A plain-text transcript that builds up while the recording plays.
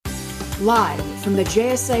Live from the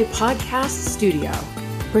JSA Podcast Studio,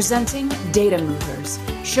 presenting Data Movers,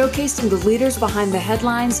 showcasing the leaders behind the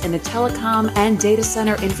headlines in the telecom and data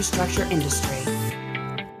center infrastructure industry.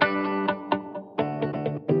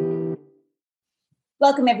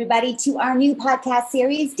 Welcome, everybody, to our new podcast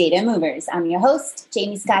series, Data Movers. I'm your host,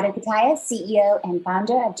 Jamie Scotto-Cutaia, CEO and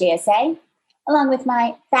founder of JSA, along with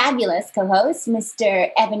my fabulous co-host,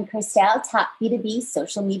 Mr. Evan Kirstel, top B2B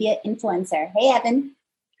social media influencer. Hey, Evan.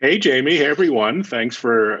 Hey, Jamie. Hey, everyone. Thanks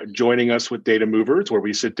for joining us with Data Movers, where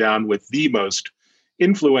we sit down with the most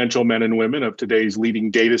influential men and women of today's leading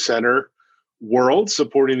data center world,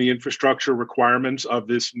 supporting the infrastructure requirements of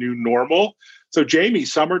this new normal. So, Jamie,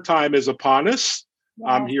 summertime is upon us. Yeah.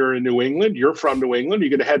 I'm here in New England. You're from New England. You're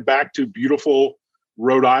going to head back to beautiful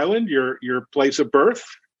Rhode Island, your place of birth.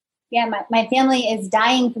 Yeah, my family is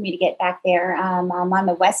dying for me to get back there. I'm on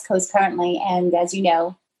the West Coast currently, and as you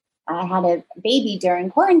know, I had a baby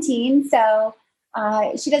during quarantine, so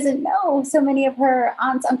she doesn't know so many of her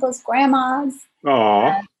aunts, uncles, grandmas.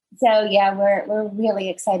 So yeah, we're really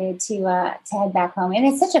excited to head back home, and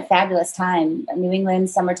it's such a fabulous time. New England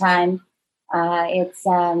summertime. It's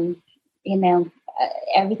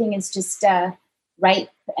everything is just ripe,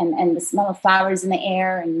 and the smell of flowers in the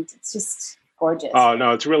air, and it's just gorgeous. Oh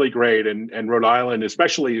no, it's really great, and Rhode Island,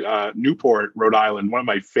 especially Newport, Rhode Island, one of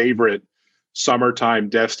my favorite summertime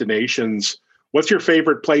destinations. What's your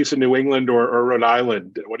favorite place in New England or Rhode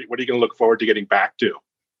Island? What are you going to look forward to getting back to?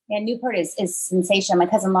 Yeah, Newport is sensational. My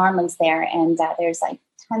cousin Lauren lives there, and there's like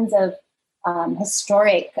tons of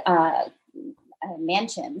historic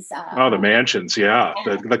mansions. The mansions, yeah.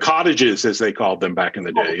 The cottages, as they called them back in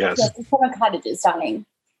the day. Yes, the summer cottages, darling.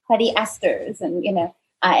 Buddy Astor's, and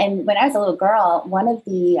and when I was a little girl, one of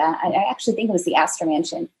the I actually think it was the Astor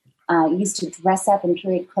Mansion. Used to dress up in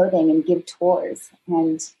period clothing and give tours,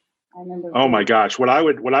 and I remember. Oh my gosh, what I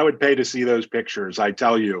would pay to see those pictures! I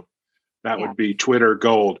tell you, that would be Twitter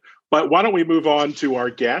gold. But why don't we move on to our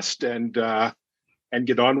guest and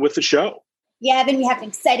get on with the show? Yeah, Evan, we have an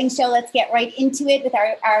exciting show. Let's get right into it with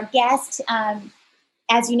our guest.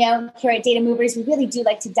 As you know, here at Data Movers, we really do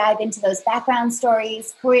like to dive into those background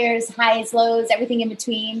stories, careers, highs, lows, everything in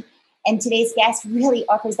between. And today's guest really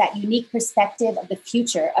offers that unique perspective of the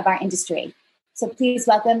future of our industry. So please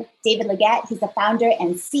welcome David Liggitt. He's the founder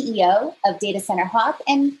and CEO of datacenterHawk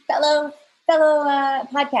and fellow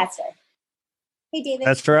podcaster. Hey, David.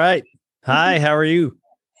 That's right. Hi, how are you?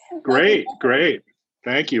 Great.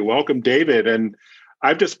 Thank you. Welcome, David. And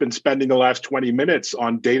I've just been spending the last 20 minutes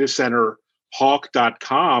on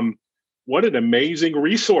datacenterHawk.com. What an amazing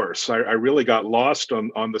resource. I really got lost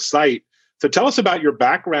on the site. So tell us about your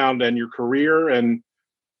background and your career and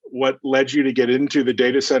what led you to get into the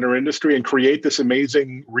data center industry and create this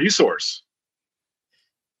amazing resource.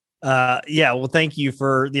 Well, thank you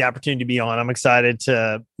for the opportunity to be on. I'm excited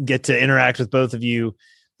to get to interact with both of you.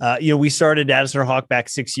 We started datacenterHawk back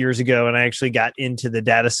 6 years ago, and I actually got into the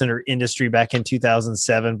data center industry back in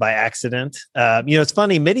 2007 by accident. It's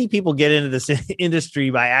funny, many people get into this industry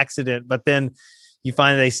by accident, but then you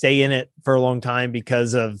find they stay in it for a long time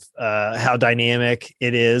because of how dynamic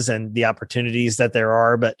it is and the opportunities that there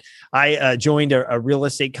are. But I joined a real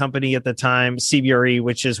estate company at the time, CBRE,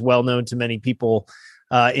 which is well known to many people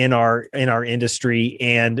in our industry,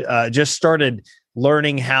 and just started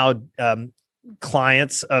learning how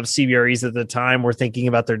clients of CBREs at the time were thinking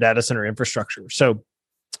about their data center infrastructure. So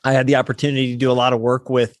I had the opportunity to do a lot of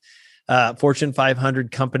work with Fortune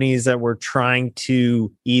 500 companies that were trying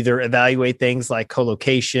to either evaluate things like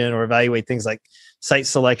co-location or evaluate things like site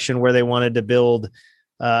selection where they wanted to build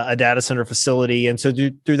a data center facility. And so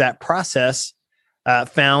through that process,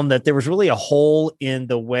 found that there was really a hole in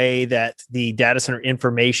the way that the data center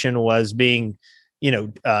information was being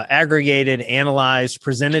aggregated, analyzed,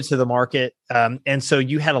 presented to the market. And so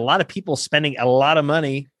you had a lot of people spending a lot of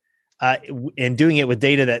money and doing it with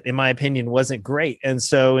data that, in my opinion, wasn't great. And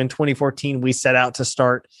so in 2014, we set out to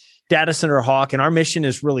start datacenterHawk, and our mission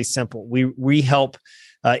is really simple. We help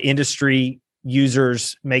industry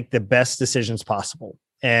users make the best decisions possible.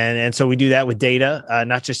 And so we do that with data,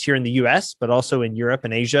 not just here in the US, but also in Europe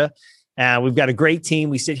and Asia. We've got a great team.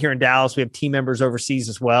 We sit here in Dallas. We have team members overseas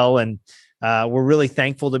as well. And we're really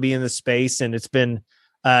thankful to be in this space. And it's been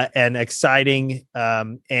an exciting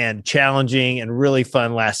and challenging and really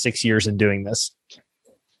fun last 6 years in doing this.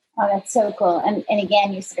 Oh, that's so cool. And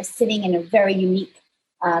again, you're sort of sitting in a very unique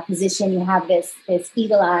position. You have this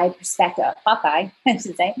eagle-eye perspective, Hawkeye, I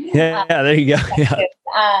should say. Yeah, there you go. Yeah.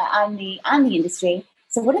 On the industry.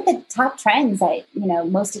 So what are the top trends that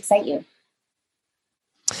most excite you?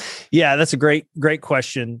 Yeah, that's a great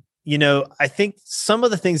question. I think some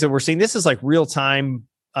of the things that we're seeing, this is like real time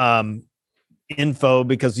info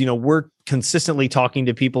because, we're consistently talking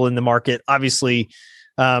to people in the market, obviously,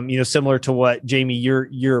 similar to what Jamie,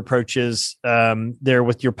 your approach is there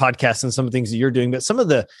with your podcast and some of the things that you're doing, but some of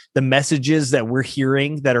the messages that we're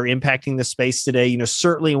hearing that are impacting the space today,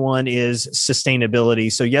 certainly one is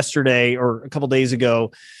sustainability. So yesterday or a couple of days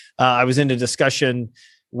ago, I was in a discussion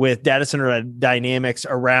with Data Center Dynamics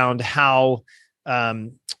around how,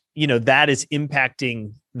 that is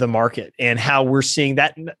impacting the market and how we're seeing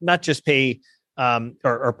that not just play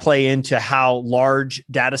into how large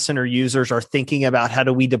data center users are thinking about how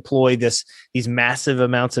do we deploy these massive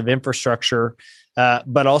amounts of infrastructure,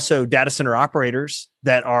 but also data center operators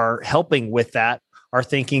that are helping with that are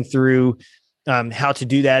thinking through how to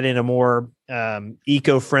do that in a more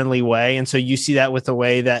eco-friendly way. And so you see that with the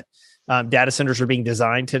way that data centers are being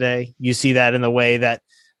designed today. You see that in the way that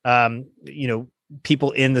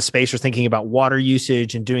people in the space are thinking about water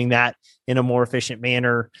usage and doing that in a more efficient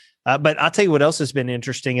manner. But I'll tell you what else has been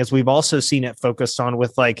interesting is we've also seen it focused on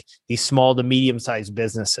with like these small to medium-sized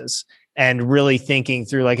businesses and really thinking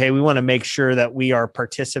through like, hey, we want to make sure that we are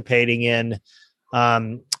participating in,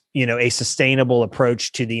 a sustainable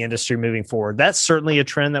approach to the industry moving forward. That's certainly a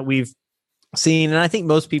trend that we've seen. And I think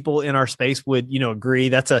most people in our space would, agree.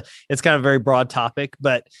 It's kind of a very broad topic,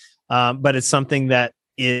 but it's something that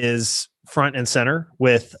is front and center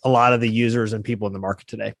with a lot of the users and people in the market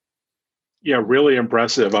today. Yeah, really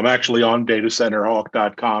impressive. I'm actually on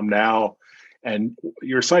datacenterHawk.com now, and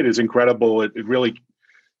your site is incredible. It really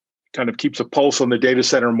kind of keeps a pulse on the data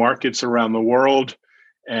center markets around the world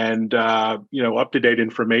and, up-to-date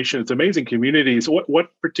information. It's amazing communities. What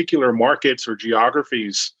particular markets or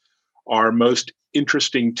geographies are most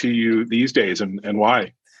interesting to you these days and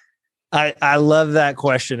why? I love that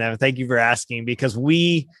question, Evan. Thank you for asking, because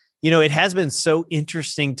it has been so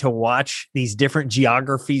interesting to watch these different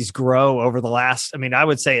geographies grow over the last, I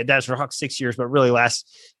would say at datacenterHawk 6 years, but really last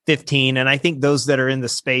 15. And I think those that are in the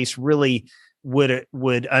space really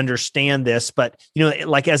would understand this. But,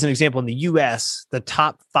 like as an example, in the US, the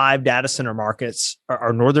top 5 data center markets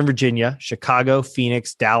are Northern Virginia, Chicago,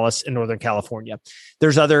 Phoenix, Dallas, and Northern California.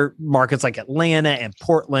 There's other markets like Atlanta and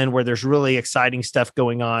Portland where there's really exciting stuff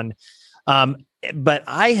going on. But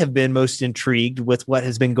I have been most intrigued with what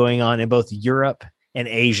has been going on in both Europe and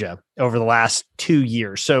Asia over the last 2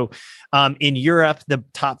 years. So in Europe, the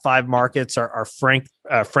top 5 markets are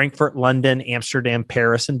Frankfurt, London, Amsterdam,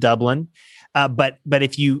 Paris, and Dublin. But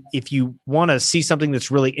if you want to see something that's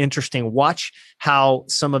really interesting, watch how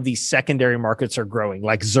some of these secondary markets are growing,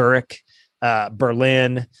 like Zurich,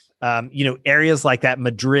 Berlin, areas like that,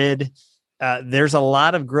 Madrid. There's a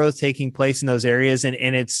lot of growth taking place in those areas, and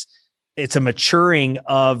it's a maturing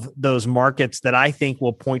of those markets that I think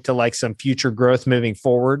will point to like some future growth moving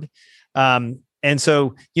forward. And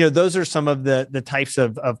so, those are some of the types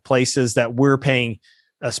of places that we're paying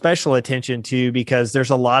a special attention to because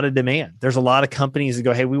there's a lot of demand. There's a lot of companies that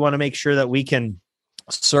go, hey, we want to make sure that we can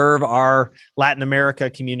serve our Latin America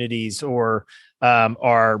communities or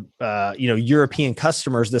our European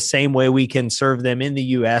customers the same way we can serve them in the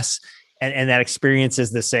US. And that experience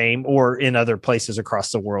is the same or in other places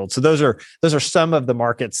across the world. So those are some of the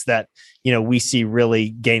markets that, we see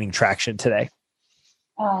really gaining traction today.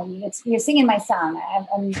 You're singing my song.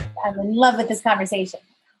 I'm in love with this conversation.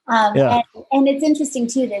 Yeah. And it's interesting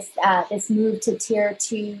too, this move to tier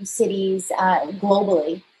 2 cities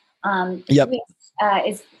globally. Yep.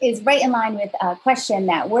 Is right in line with a question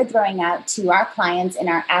that we're throwing out to our clients in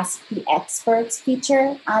our Ask the Experts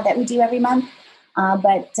feature that we do every month.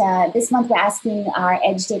 But this month we're asking our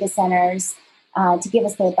edge data centers to give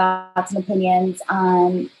us their thoughts and opinions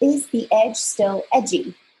on, is the edge still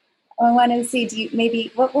edgy? I want to see,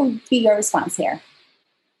 what will be your response here?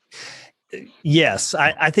 Yes,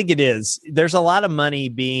 I think it is. There's a lot of money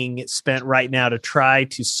being spent right now to try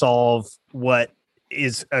to solve what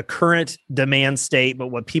is a current demand state, but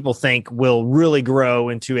what people think will really grow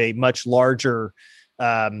into a much larger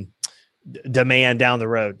demand down the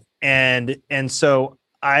road. And so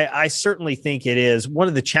I certainly think it is. One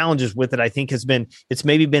of the challenges with it, I think, has been it's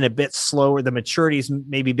maybe been a bit slower. The maturity's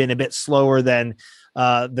maybe been a bit slower than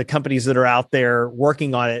the companies that are out there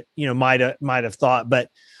working on it, might have thought. But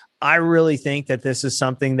I really think that this is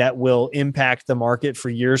something that will impact the market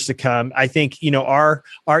for years to come. I think, our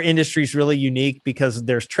industry is really unique because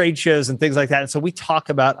there's trade shows and things like that. And so we talk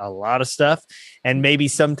about a lot of stuff, and maybe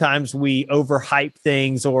sometimes we overhype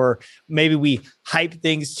things or maybe we hype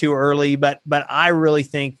things too early. But I really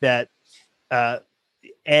think that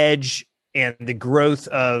edge and the growth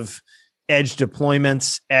of edge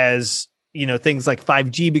deployments as things like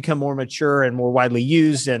 5G become more mature and more widely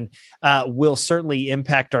used, and will certainly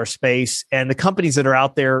impact our space. And the companies that are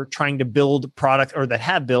out there trying to build product, or that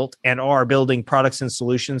have built and are building products and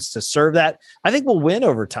solutions to serve that, I think will win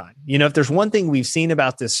over time. If there's one thing we've seen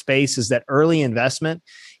about this space, is that early investment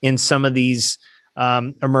in some of these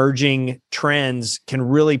emerging trends can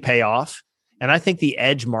really pay off. And I think the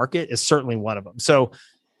edge market is certainly one of them. So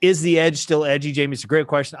is the edge still edgy, Jamie? It's a great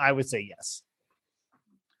question. I would say yes.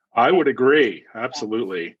 I would agree.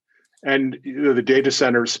 Absolutely. And the data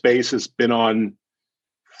center space has been on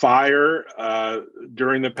fire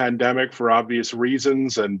during the pandemic for obvious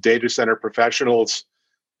reasons. And data center professionals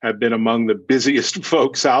have been among the busiest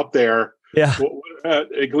folks out there,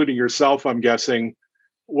 including yourself, I'm guessing.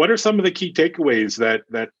 What are some of the key takeaways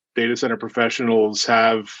that data center professionals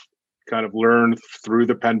have kind of learned through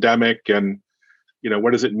the pandemic? And,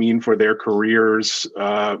 what does it mean for their careers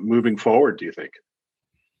moving forward, do you think?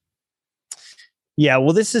 Yeah,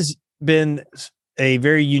 well, this has been a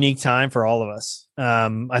very unique time for all of us.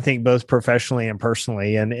 I think both professionally and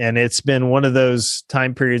personally, and it's been one of those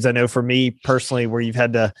time periods, I know for me personally, where you've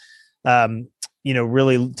had to,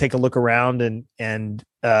 really take a look around and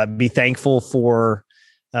be thankful for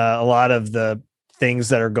a lot of the things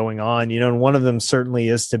that are going on. And one of them certainly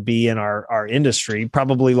is to be in our industry.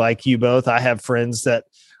 Probably like you both, I have friends that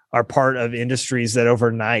are part of industries that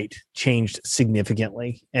overnight changed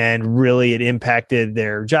significantly, and really it impacted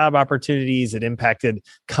their job opportunities. It impacted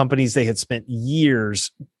companies they had spent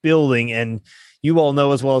years building. And you all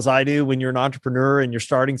know as well as I do, when you're an entrepreneur and you're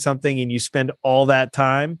starting something and you spend all that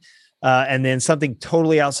time and then something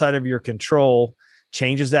totally outside of your control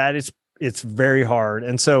changes that, it's very hard.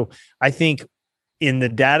 And so I think in the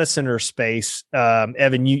data center space,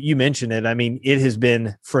 Evan, you mentioned it. I mean, it has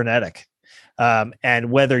been frenetic.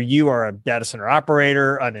 And whether you are a data center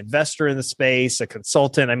operator, an investor in the space, a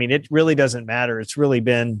consultant, I mean, it really doesn't matter. There's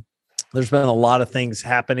been a lot of things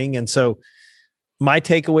happening. And so my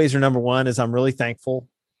takeaways are, number one, is I'm really thankful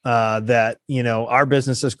that, our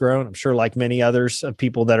business has grown. I'm sure like many others of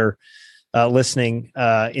people that are listening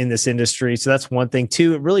in this industry. So that's one thing.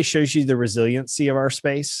 Two, it really shows you the resiliency of our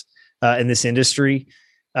space in this industry.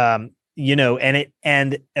 And I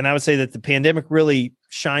would say that the pandemic really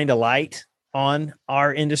shined a light on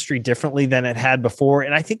our industry differently than it had before.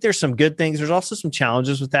 And I think there's some good things. There's also some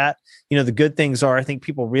challenges with that. The good things are, I think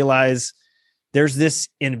people realize there's this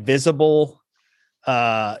invisible,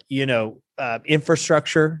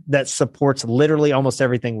 infrastructure that supports literally almost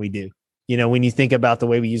everything we do. When you think about the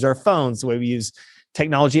way we use our phones, the way we use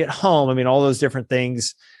technology at home, I mean, all those different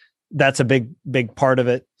things, that's a big, big part of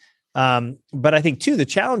it. But I think too, the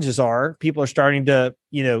challenges are people are starting to,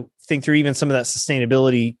 think through even some of that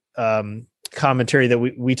sustainability commentary that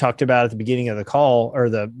we talked about at the beginning of the call or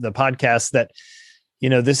the podcast, that,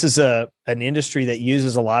 this is an industry that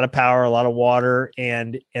uses a lot of power, a lot of water.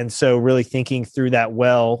 And so really thinking through that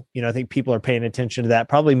well, I think people are paying attention to that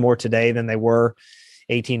probably more today than they were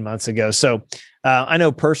 18 months ago. So I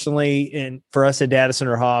know personally, and for us at Data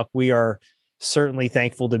Center Hawk, we are certainly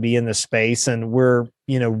thankful to be in this space, and we're,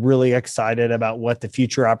 really excited about what the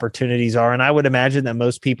future opportunities are. And I would imagine that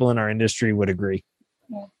most people in our industry would agree.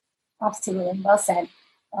 Yeah, absolutely. Well said.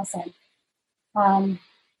 Well said.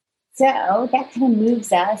 So that kind of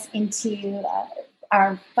moves us into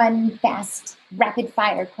our fun, fast, rapid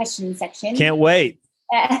fire question section. Can't wait.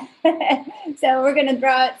 So we're going to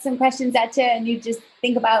throw out some questions at you, and you just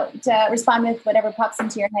think about, respond with whatever pops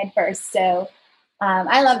into your head first. So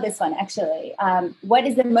I love this one, actually. What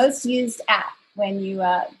is the most used app when you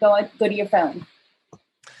go to your phone?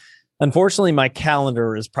 Unfortunately, my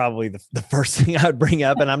calendar is probably the first thing I would bring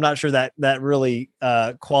up. And I'm not sure that really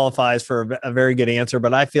qualifies for a very good answer,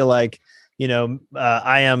 but I feel like,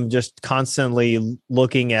 I am just constantly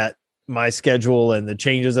looking at my schedule and the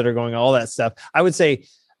changes that are going on, all that stuff. I would say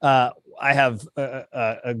I have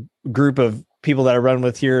a group of people that I run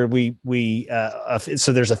with here.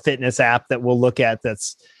 So there's a fitness app that we'll look at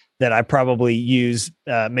that I probably use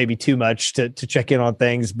maybe too much to check in on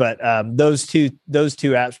things, but those two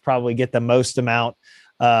apps probably get the most amount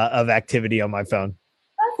of activity on my phone.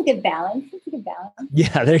 That's a good balance.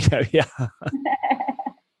 Yeah, there you go. Yeah.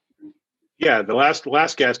 Yeah, the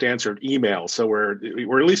last guest answered email, so we're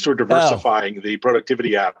diversifying the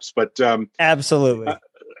productivity apps. But absolutely.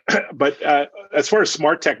 But as far as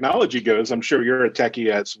smart technology goes, I'm sure you're a techie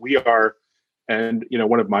as we are, and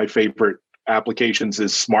one of my favorite applications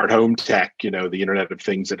is smart home tech. The Internet of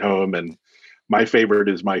Things at home, and my favorite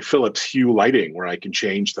is my Philips Hue lighting, where I can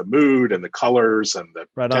change the mood and the colors and the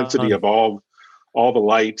intensity of all the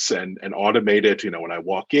lights and automate it, when I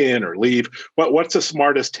walk in or leave. What's the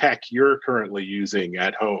smartest tech you're currently using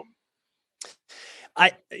at home?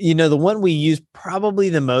 The one we use probably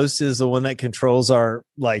the most is the one that controls our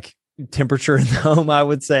like temperature in the home. I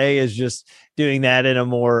would say is just doing that in a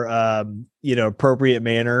more, appropriate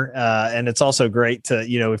manner. And it's also great to,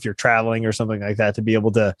 if you're traveling or something like that, to be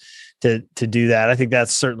able to do that. I think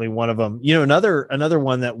that's certainly one of them. Another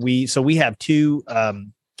one that we have two,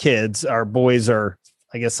 kids. Our boys are,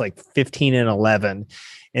 I guess, like 15 and 11.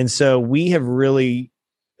 And so we have really,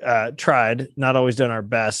 tried, not always done our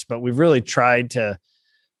best, but we've really tried to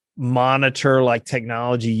monitor like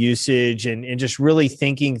technology usage and just really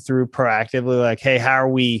thinking through proactively, like, hey, how are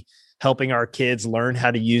we helping our kids learn how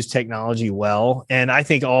to use technology well? And I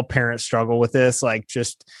think all parents struggle with this, like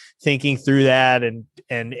just thinking through that. And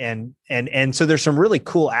so there's some really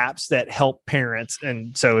cool apps that help parents.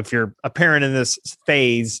 And so if you're a parent in this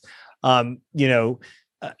phase,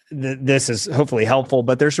 this is hopefully helpful,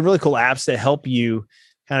 but there's some really cool apps that help you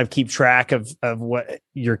kind of keep track of what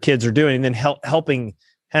your kids are doing, and then helping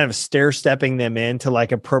kind of stair-stepping them into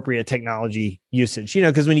like appropriate technology usage,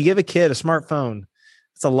 because when you give a kid a smartphone,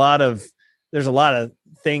 there's a lot of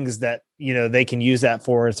things that, they can use that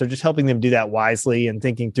for. And so just helping them do that wisely and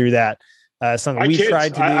thinking through that. Something we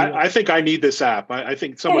tried to do. I think I need this app. I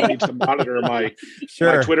think someone needs to monitor my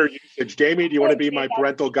Twitter usage. Jamie, do you want to be my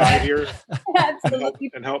parental guide here?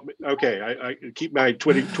 Absolutely. and help me? Okay. I keep my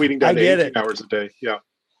tweeting down to 18 hours a day. Yeah.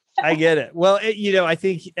 I get it. Well, I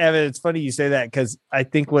think, Evan, it's funny you say that, because I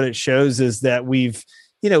think what it shows is that we've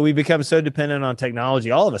become so dependent on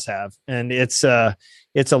technology. All of us have. And it's a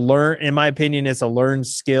in my opinion, it's a learned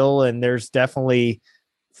skill. And there's definitely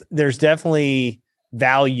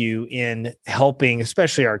value in helping,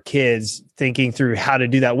 especially our kids, thinking through how to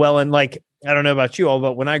do that well. And like, I don't know about you all,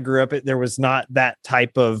 but when I grew up, there was not that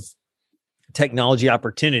type of technology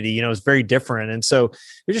opportunity. It's very different. And so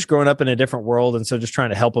you're just growing up in a different world. And so just trying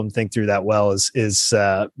to help them think through that well is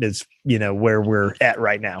where we're at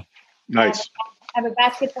right now. Nice. I have a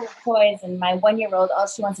basket full of toys, and my 1-year-old, all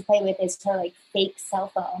she wants to play with is her like fake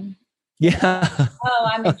cell phone. Yeah. Oh,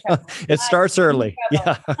 I'm in trouble. It starts early.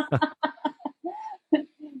 Yeah.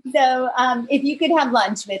 So if you could have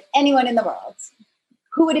lunch with anyone in the world,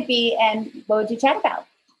 who would it be, and what would you chat about?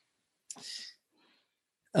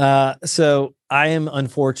 So I am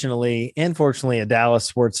unfortunately a Dallas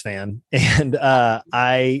sports fan, and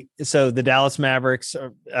so the Dallas Mavericks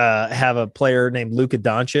have a player named Luka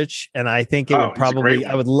Doncic, and I think it would probably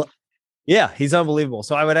he's unbelievable.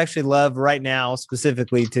 So I would actually love right now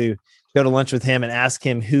specifically to go to lunch with him and ask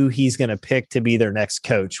him who he's going to pick to be their next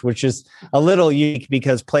coach, which is a little unique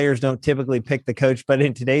because players don't typically pick the coach, but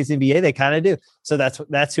in today's NBA, they kind of do. So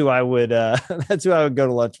that's who I would, that's who I would go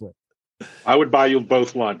to lunch with. I would buy you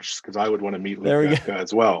both lunch because I would want to meet Luka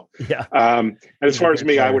as well. Yeah. And as far as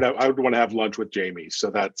me, I would want to have lunch with Jamie.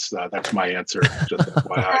 So that's my answer. Just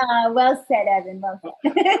well said, Evan. Well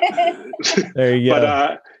said. There you go.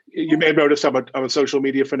 But you may have noticed I'm a social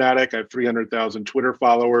media fanatic. I have 300,000 Twitter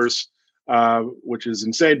followers, which is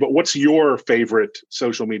insane. But what's your favorite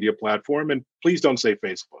social media platform? And please don't say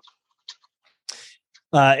Facebook.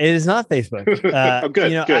 It is not Facebook.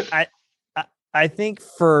 Good. Good. I think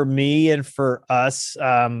for me and for us,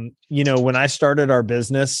 when I started our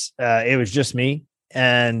business, it was just me.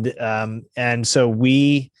 And so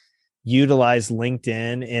we utilized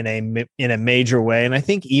LinkedIn in a major way. And I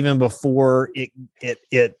think even before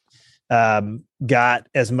it got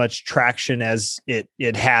as much traction as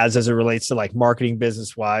it has as it relates to like marketing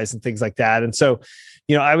business wise and things like that. And so,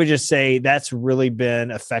 I would just say that's really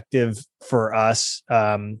been effective for us,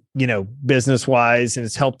 business wise, and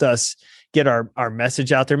it's helped us get our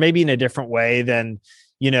message out there, maybe in a different way than,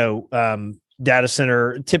 data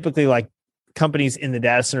center, typically like companies in the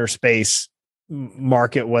data center space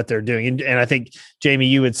market what they're doing. And I think, Jamie,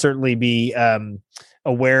 you would certainly be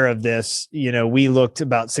aware of this. We looked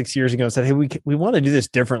about 6 years ago and said, hey, we want to do this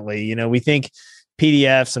differently. We think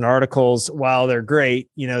PDFs and articles, while they're great,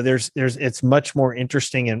 it's much more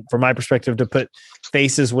interesting, and from my perspective, to put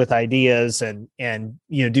faces with ideas and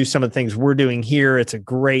do some of the things we're doing here. It's a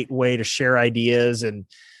great way to share ideas, and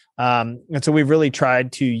so we've really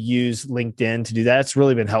tried to use LinkedIn to do that. It's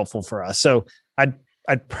really been helpful for us. So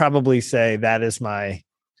I'd probably say that is my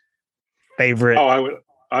favorite. Oh,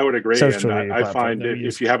 I would agree. And I find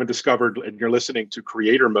if you haven't discovered and you're listening to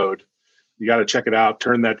Creator Mode, you got to check it out.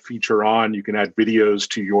 Turn that feature on. You can add videos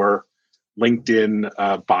to your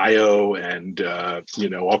LinkedIn bio and,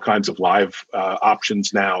 all kinds of live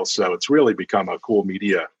options now. So it's really become a cool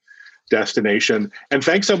media destination. And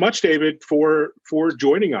thanks so much, David, for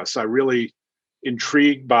joining us. I'm really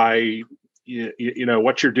intrigued by,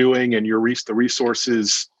 what you're doing and the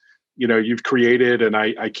resources, you've created. And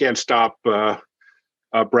I can't stop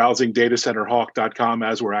browsing datacenterHawk.com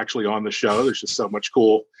as we're actually on the show. There's just so much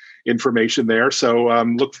cool information there. So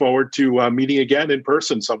look forward to meeting again in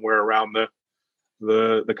person somewhere around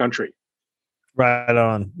the country. Right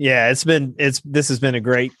on. Yeah, this has been a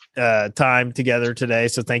great time together today.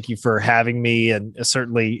 So thank you for having me, and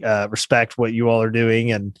certainly respect what you all are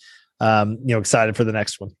doing, and excited for the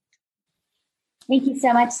next one. Thank you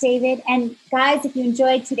so much, David. And guys, if you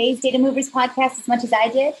enjoyed today's Data Movers podcast as much as I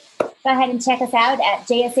did, go ahead and check us out at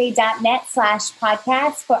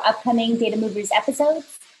jsa.net/podcast for upcoming Data Movers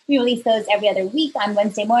episodes. We release those every other week on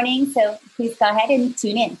Wednesday morning, so please go ahead and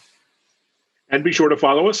tune in. And be sure to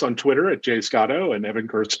follow us on Twitter at Jay Scotto and Evan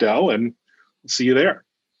Kirstel, and see you there.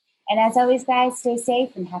 And as always, guys, stay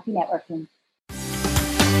safe and happy networking.